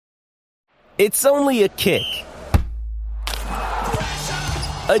It's only a kick,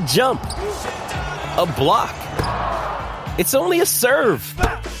 a jump, a block. It's only a serve.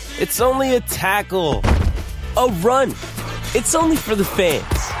 It's only a tackle, a run. It's only for the fans.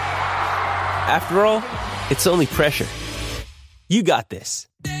 After all, it's only pressure. You got this.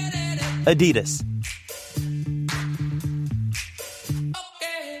 Adidas.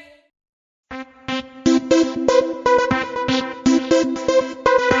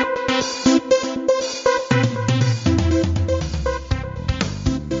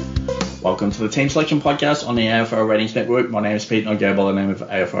 Welcome to the Team Selection Podcast on the AFL Ratings Network. My name is Pete and I go by the name of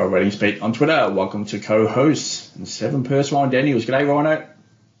AFL Ratings Pete on Twitter. Welcome to co-hosts and seven person Ryan Daniels. G'day, Rhino.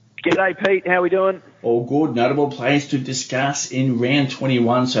 G'day, Pete. How we doing? All good. Notable players to discuss in round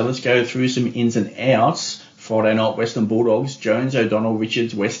 21. So let's go through some ins and outs. Friday night, Western Bulldogs, Jones, O'Donnell,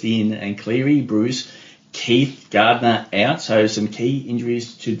 Richards, Westin and Cleary, Bruce, Keith, Gardner out. So some key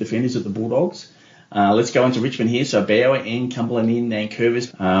injuries to defenders at the Bulldogs. Let's go into Richmond here. So Bauer in, Cumberland in,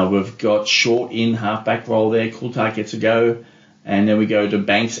 Nankervis. We've got Short in, half-back role there. Coulthard gets a go. And then we go to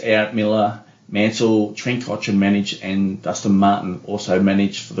Banks out, Miller, Mansell, Trent Cotchin managed, and Dustin Martin also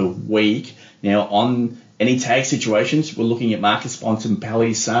managed for the week. Now, on any tag situations, we're looking at Marcus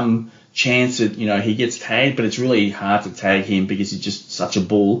Bontempelli. Some chance that, he gets tagged, but it's really hard to tag him because he's just such a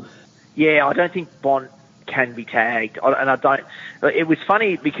bull. Yeah, I don't think Bont can be tagged. And I don't. It was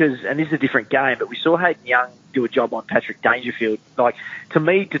funny because, and this is a different game, but we saw Hayden Young do a job on Patrick Dangerfield. Like, to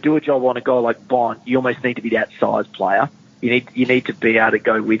me, to do a job on a guy like Bont, you almost need to be that size player. You need to be able to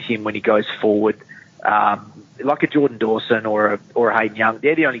go with him when he goes forward, like a Jordan Dawson or a Hayden Young.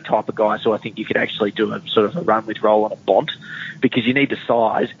 They're the only type of guys who I think you could actually do a sort of a run with roll on a Bont, because you need the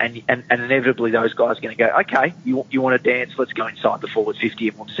size, and inevitably those guys are going to go, okay, you want to dance, let's go inside the forward 50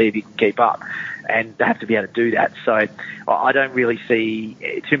 and we'll see if you can keep up. And they have to be able to do that. So I don't really see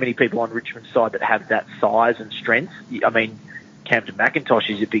too many people on Richmond's side that have that size and strength. I mean, Camden McIntosh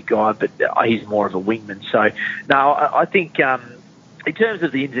is a big guy, but he's more of a wingman. So, no, I think in terms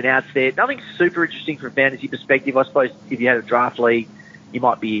of the ins and outs there, nothing super interesting from a fantasy perspective. I suppose if you had a draft league, you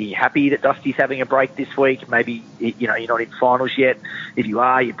might be happy that Dusty's having a break this week. Maybe, you're not in finals yet. If you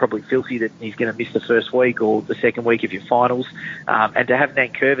are, you're probably filthy that he's going to miss the first week or the second week of your finals. And to have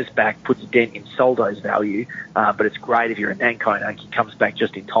Nankervis back puts a dent in Soldo's value. But it's great if you're a Nanko, he comes back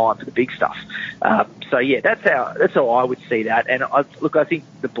just in time for the big stuff. So yeah, that's how I would see that. And I think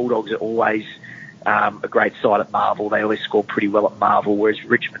the Bulldogs are always a great side at Marvel. They always score pretty well at Marvel, whereas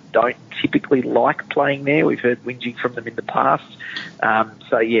Richmond don't typically like playing there. We've heard whinging from them in the past.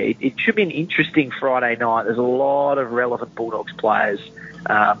 So yeah, it should be an interesting Friday night. There's a lot of relevant Bulldogs players,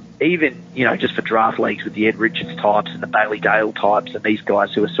 even, just for draft leagues with the Ed Richards types and the Bailey Dale types and these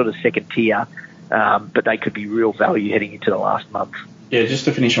guys who are sort of second tier, but they could be real value heading into the last month. Yeah, just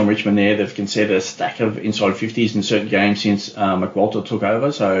to finish on Richmond there, they've considered a stack of inside 50s in certain games since McWalter took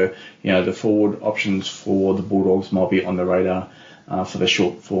over. So, the forward options for the Bulldogs might be on the radar for the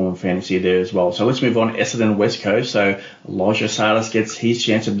short form fantasy there as well. So let's move on. Essendon West Coast. So Elijah Salas gets his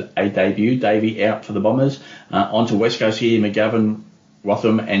chance at a debut. Davey out for the Bombers. On to West Coast here. McGovern,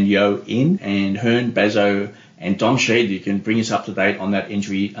 Rotham and Yeo in. And Hearn, Bazzo and Dom Sheed. You can bring us up to date on that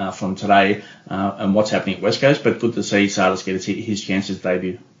injury from today and what's happening at West Coast. But good to see Salas get his chances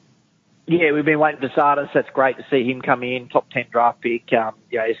debut. Yeah, we've been waiting for Salas. That's great to see him come in. Top 10 draft pick.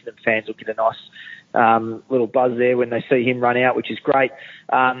 Essendon fans will get a nice little buzz there when they see him run out, which is great.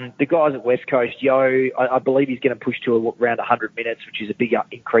 The guys at West Coast, Yeo, I believe he's going to push to around 100 minutes, which is a big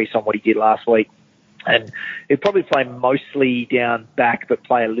increase on what he did last week. And he'll probably play mostly down back, but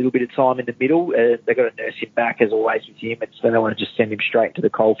play a little bit of time in the middle. They've got to nurse him back, as always, with him. So they don't want to just send him straight into the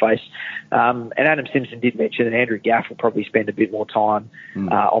coalface. And Adam Simpson did mention that Andrew Gaff will probably spend a bit more time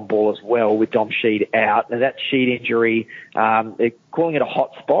on ball as well, with Dom Sheed out. Now, that Sheed injury, they're calling it a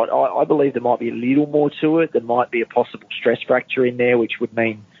hot spot. I believe there might be a little more to it. There might be a possible stress fracture in there, which would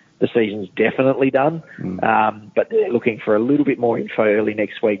mean the season's definitely done, but they're looking for a little bit more info early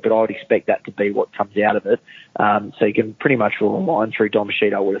next week, but I would expect that to be what comes out of it. So you can pretty much rule a line through Dom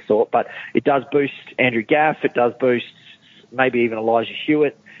Sheed, I would have thought. But it does boost Andrew Gaff. It does boost maybe even Elijah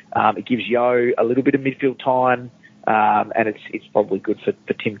Hewitt. It gives Yeo a little bit of midfield time. And it's probably good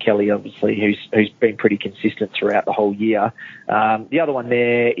for Tim Kelly, obviously, who's been pretty consistent throughout the whole year. The other one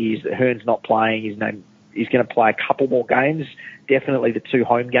there is that Hearn's not playing. He's going to play a couple more games. Definitely the two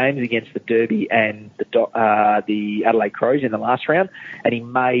home games against the Derby and the Adelaide Crows in the last round, and he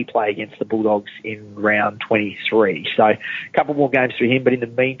may play against the Bulldogs in round 23. So a couple more games for him, but in the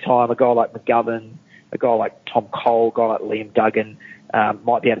meantime, a guy like McGovern, a guy like Tom Cole, a guy like Liam Duggan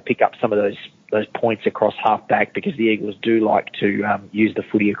might be able to pick up some of those those points across half-back, because the Eagles do like to use the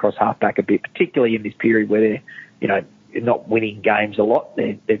footy across half-back a bit, particularly in this period where they're, not winning games a lot.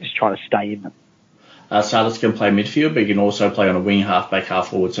 They're just trying to stay in them. Silas can play midfield, but he can also play on a wing, half-back,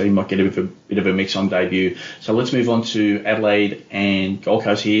 half-forward, so he might get a bit of a mix on debut. So let's move on to Adelaide and Gold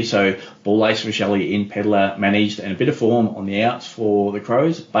Coast here. So Ball Ace, Shelley in, Pedler managed, and a bit of form on the outs for the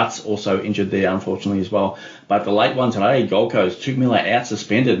Crows, but also injured there, unfortunately, as well. But the late one today, Gold Coast, Tuke Miller out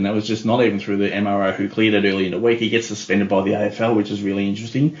suspended, and that was just not even through the MRO who cleared it early in the week. He gets suspended by the AFL, which is really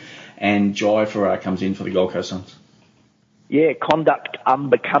interesting. And Jai Farrar comes in for the Gold Coast Suns. Yeah, conduct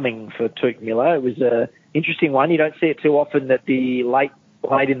unbecoming for Tuke Miller. It was an interesting one. You don't see it too often that the late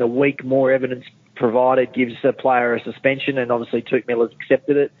in the week, more evidence provided gives a player a suspension, and obviously Tuke Miller's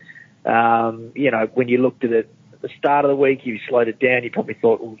accepted it. When you looked at it at the start of the week, you slowed it down, you probably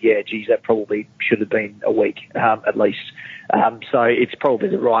thought, oh, yeah, geez, that probably should have been a week at least. So it's probably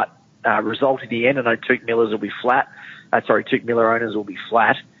the right result at the end. I know Tuke Miller owners will be flat.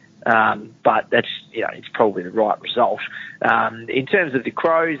 But that's, it's probably the right result. In terms of the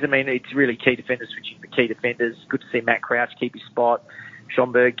Crows, it's really key defenders switching for key defenders. Good to see Matt Crouch keep his spot,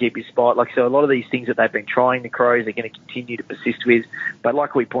 Schomburg keep his spot. So a lot of these things that they've been trying, the Crows are going to continue to persist with. But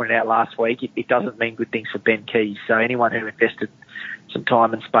like we pointed out last week, it doesn't mean good things for Ben Keays. So anyone who invested some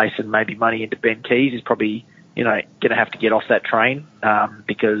time and space and maybe money into Ben Keays is probably, going to have to get off that train,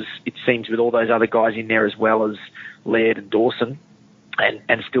 because it seems with all those other guys in there as well as Laird and Dawson,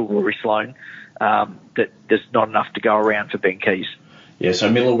 and still Rory Sloane, that there's not enough to go around for Ben Keays. Yeah, so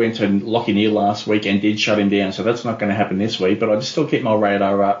Miller went to Lockie Neal last week and did shut him down, so that's not going to happen this week, but I just still keep my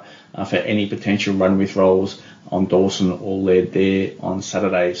radar up for any potential run with rolls on Dawson or Laird there on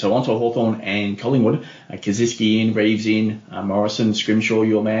Saturday. So on to Hawthorn and Collingwood. Kaczynski in, Reeves in, Morrison, Scrimshaw,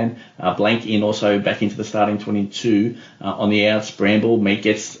 your man, Blank in also back into the starting 22. On the outs, Bramble, Meat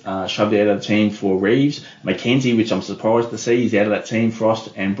gets shoved out of the team for Reeves. Mackenzie, which I'm surprised to see, is out of that team. Frost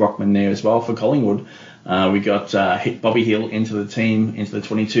and Brockman there as well for Collingwood. We got Bobby Hill into the team, into the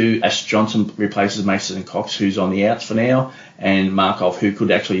 22. Ash Johnson replaces Mason Cox, who's on the outs for now, and Markov, who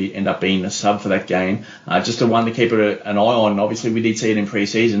could actually end up being the sub for that game. Just a one to keep an eye on. Obviously, we did see it in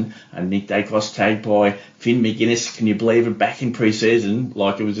pre-season. Nick Dacos tagged by Finn McGuinness. Can you believe it? Back in pre-season,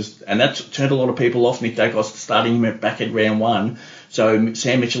 it was just, and that turned a lot of people off. Nick Dacos starting him back at round one. So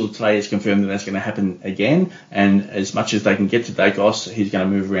Sam Mitchell today has confirmed that that's going to happen again, and as much as they can get to Dacos, he's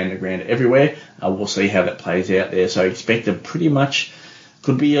going to move around the ground everywhere. We'll see how that plays out there. So expect a pretty much,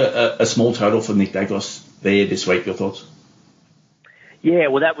 could be a small total for Nick Dacos there this week. Your thoughts? Yeah,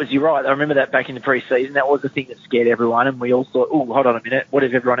 well, you're right. I remember that back in the pre-season. That was the thing that scared everyone, and we all thought, oh, hold on a minute, what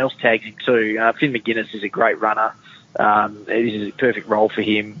if everyone else tags him too? Finn McGuinness is a great runner. This is a perfect role for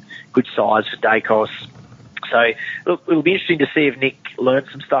him. Good size for Dacos. So, look, it'll be interesting to see if Nick learned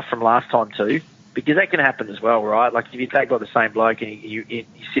some stuff from last time too, because that can happen as well, right? Like if you take the same bloke and you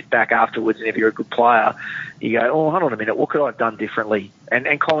sit back afterwards, and if you're a good player, you go, oh, hold on a minute, what could I have done differently?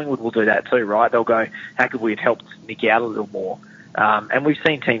 And Collingwood will do that too, right? They'll go, how could we have helped Nick out a little more? And we've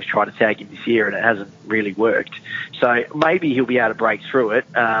seen teams try to tag him this year, and it hasn't really worked. So maybe he'll be able to break through it.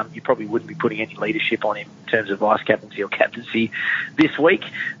 You probably wouldn't be putting any leadership on him in terms of vice captaincy or captaincy this week.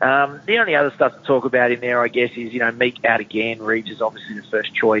 The only other stuff to talk about in there, I guess, is, Meek out again. Reeves is obviously the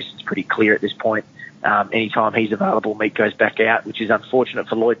first choice. It's pretty clear at this point. Anytime he's available, Meek goes back out, which is unfortunate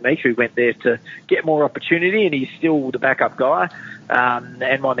for Lloyd Meek, who went there to get more opportunity, and he's still the backup guy.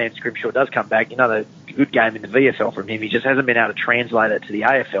 And my man Scrimshaw does come back. Another good game in the VFL from him. He just hasn't been able to translate it to the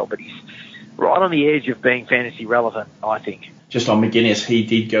AFL, but he's right on the edge of being fantasy relevant, I think. Just on McGuinness, he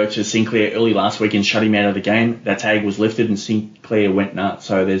did go to Sinclair early last week and shut him out of the game. That tag was lifted and Sinclair went nuts,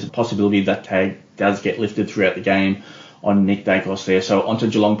 so there's a possibility that tag does get lifted throughout the game on Nick Dacos there. So on to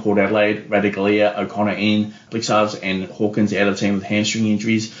Geelong, Port Adelaide, Radigalia, O'Connor in, Blixarves and Hawkins out of the team with hamstring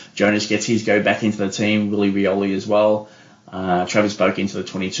injuries. Jonas gets his go back into the team, Willie Rioli as well. Travis Boak into the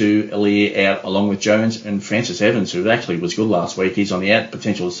 22, Elia out along with Jones, and Francis Evans, who actually was good last week. He's on the out,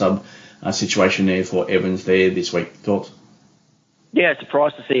 potential sub situation there for Evans there this week. Thoughts? Yeah,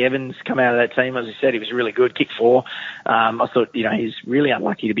 surprised to see Evans come out of that team. As I said, he was really good, kick 4. I thought, he's really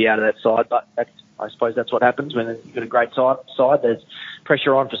unlucky to be out of that side, but I suppose that's what happens when you've got a great side. There's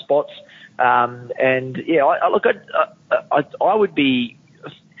pressure on for spots. I would be...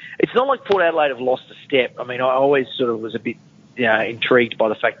 It's not like Port Adelaide have lost a step. I always sort of was a bit intrigued by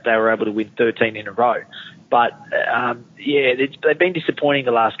the fact that they were able to win 13 in a row. But, they've been disappointing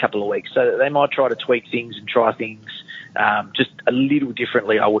the last couple of weeks. So they might try to tweak things and try things just a little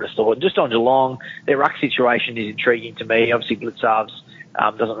differently, I would have thought. And just on Geelong, their ruck situation is intriguing to me. Obviously, Blitzarves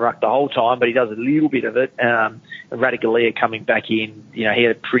Doesn't ruck the whole time, but he does a little bit of it. Radicalea coming back in, he had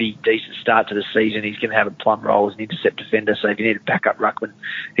a pretty decent start to the season. He's going to have a plum role as an intercept defender, so if you need a backup ruckman,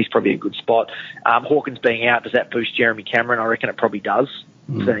 he's probably a good spot. Hawkins being out, does that boost Jeremy Cameron? I reckon it probably does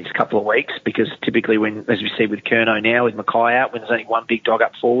for the next couple of weeks, because typically when, as we see with Curnow now, with Mackay out, when there's only one big dog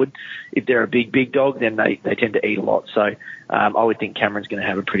up forward, if they're a big dog, then they tend to eat a lot. So I would think Cameron's going to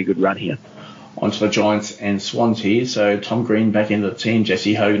have a pretty good run here. Onto the Giants and Swans here. So Tom Green back into the team,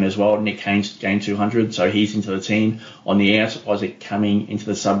 Jesse Hogan as well. Nick Haynes gained 200, so he's into the team. On the out, Isaac Cumming into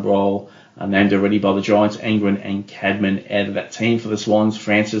the sub role, named already by the Giants. Angren and Cadman out of that team for the Swans.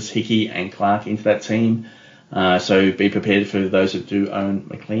 Francis, Hickey and Clark into that team. So be prepared for those that do own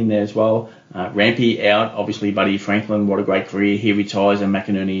McLean there as well. Rampy out, obviously Buddy Franklin, what a great career. He retires, and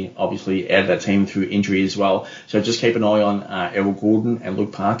McInerney obviously out of that team through injury as well. So just keep an eye on Errol Gordon and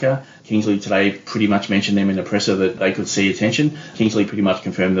Luke Parker. Kingsley today pretty much mentioned them in the presser that they could see attention. Kingsley pretty much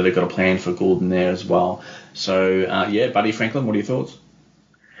confirmed that they've got a plan for Gordon there as well. So, Buddy Franklin, what are your thoughts?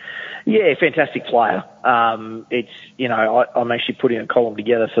 Yeah, fantastic player. I'm actually putting a column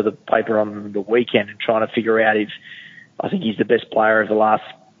together for the paper on the weekend and trying to figure out if I think he's the best player of the last,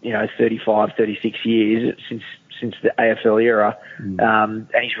 35, 36 years since the AFL era. And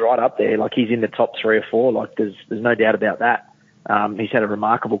he's right up there. Like, he's in the top 3 or 4. Like, there's no doubt about that. He's had a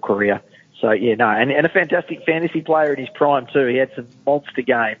remarkable career. So, and a fantastic fantasy player in his prime too. He had some monster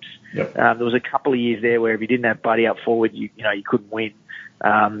games. Yep. There was a couple of years there where if you didn't have Buddy up forward, you couldn't win.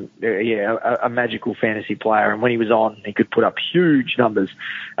 A magical fantasy player, and when he was on, he could put up huge numbers.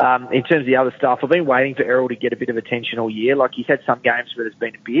 In terms of the other stuff, I've been waiting for Errol to get a bit of attention all year. Like, he's had some games where there's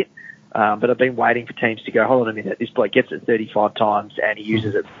been a bit, but I've been waiting for teams to go, hold on a minute, this bloke gets it 35 times and he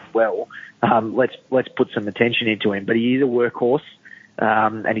uses it well. Let's put some attention into him. But he is a workhorse,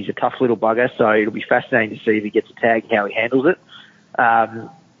 and he's a tough little bugger, so it'll be fascinating to see if he gets a tag, how he handles it.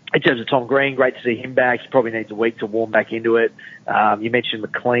 In terms of Tom Green, great to see him back. He probably needs a week to warm back into it. You mentioned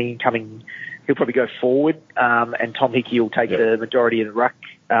McLean coming. He'll probably go forward, and Tom Hickey will take the majority of the ruck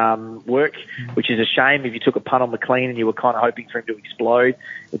work, which is a shame. If you took a punt on McLean and you were kind of hoping for him to explode,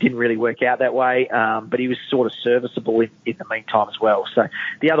 it didn't really work out that way, but he was sort of serviceable in the meantime as well. So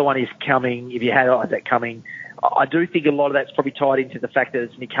the other one is Cumming. If you had Isaac Cumming, I do think a lot of that's probably tied into the fact that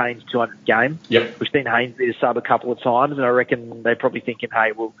it's Nick Haynes' 200th game. Yep. We've seen Haynes be a sub a couple of times, and I reckon they're probably thinking,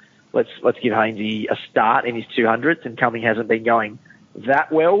 hey, well, let's give Haynes a start in his 200th, and Cumming hasn't been going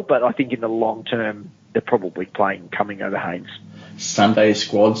that well, but I think in the long term, they're probably playing Cumming over Haynes. Sunday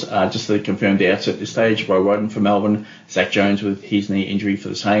squads, just the confirmed outs at this stage. Roy Roden for Melbourne, Zach Jones with his knee injury for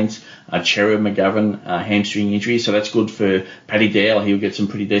the Saints, Cherry McGovern, hamstring injury, so that's good for Paddy Dow. He'll get some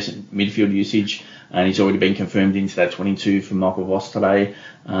pretty decent midfield usage, and he's already been confirmed into that 22 from Michael Voss today.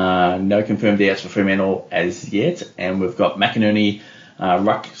 No confirmed outs for Fremantle as yet, and we've got McInerney,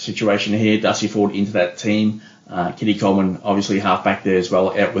 ruck situation here, Dusty Ford into that team. Kitty Coleman, obviously half back there as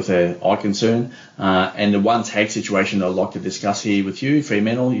well, out with an eye concern. And the one tag situation I'd like to discuss here with you,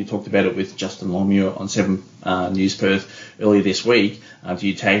 Fremantle, you talked about it with Justin Longmuir on 7 News Perth earlier this week. Do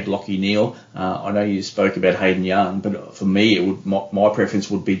you tag Lachie Neale? I know you spoke about Hayden Young, but for me, my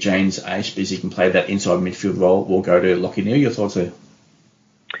preference would be James Aish, because he can play that inside midfield role. We'll go to Lachie Neale. Your thoughts there?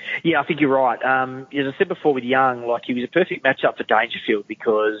 Yeah, I think you're right. As I said before with Young, like, he was a perfect matchup for Dangerfield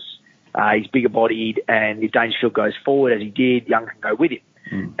because he's bigger bodied, and if Dangerfield goes forward as he did, Young can go with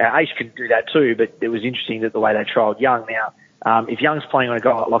him. Aish can do that too, but it was interesting that the way they trialled Young. Now, if Young's playing on a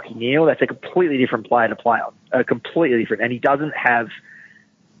guy like Lachie Neale, that's a completely different player to play on, completely different, and he doesn't have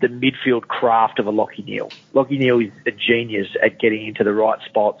the midfield craft of a Lachie Neale. Lachie Neale is a genius at getting into the right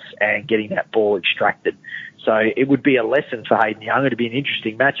spots and getting that ball extracted. So it would be a lesson for Hayden Young. It would be an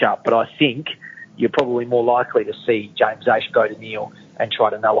interesting matchup, but I think you're probably more likely to see James Aish go to Neale and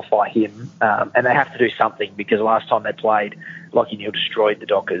try to nullify him. And they have to do something, because last time they played, Lachie Neale destroyed the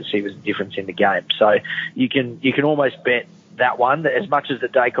Dockers. He was the difference in the game. So you can almost bet that one, as much as the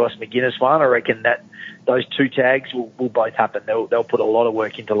Dacos McGuinness one. I reckon that those 2 tags will both happen. They'll put a lot of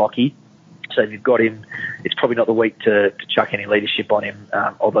work into Lachie. So if you've got him, it's probably not the week to chuck any leadership on him,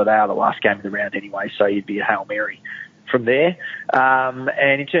 although they are the last game of the round anyway, so you'd be a Hail Mary from there.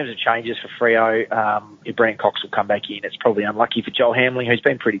 And in terms of changes for Freo, if Brent Cox will come back in, it's probably unlucky for Joel Hamling, who's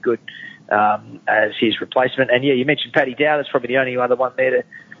been pretty good as his replacement. And, yeah, you mentioned Paddy Dow. That's probably the only other one there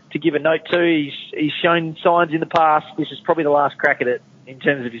to give a note to. He's shown signs in the past. This is probably the last crack at it in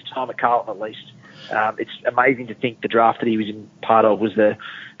terms of his time at Carlton, at least. It's amazing to think the draft that he was in part of was the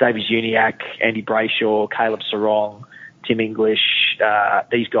Davies Uniacke, Andy Brayshaw, Caleb Sarong, Tim English,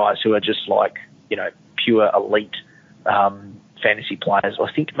 these guys who are just like, pure elite fantasy players.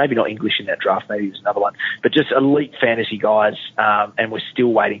 I think maybe not English in that draft, maybe it was another one, but just elite fantasy guys. And we're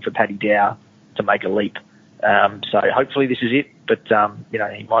still waiting for Paddy Dow to make a leap. So hopefully this is it, but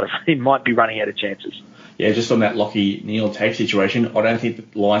he might be running out of chances. Yeah, just on that Lachie Neale tag situation, I don't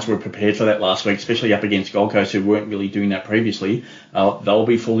think the Lions were prepared for that last week, especially up against Gold Coast, who weren't really doing that previously. They'll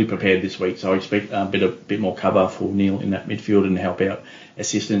be fully prepared this week, so I expect a bit more cover for Neale in that midfield and help out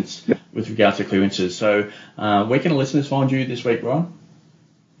assistance with regards to clearances. So where can the listeners find you this week, Ryan?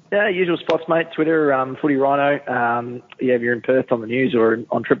 Yeah, usual spots, mate. Twitter, Footy Rhino. If you're in Perth on the news or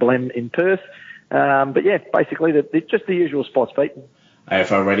on Triple M in Perth. But yeah, basically just the usual spots, Pete.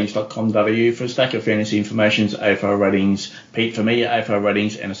 AFLratings.com.au for a stack of fantasy informations. AFL Ratings, Pete for me, AFL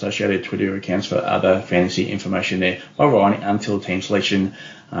Ratings, and associated Twitter accounts for other fantasy information there. All right, until team selection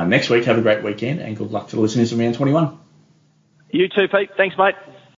next week, have a great weekend and good luck to the listeners in round 21. You too, Pete. Thanks, mate.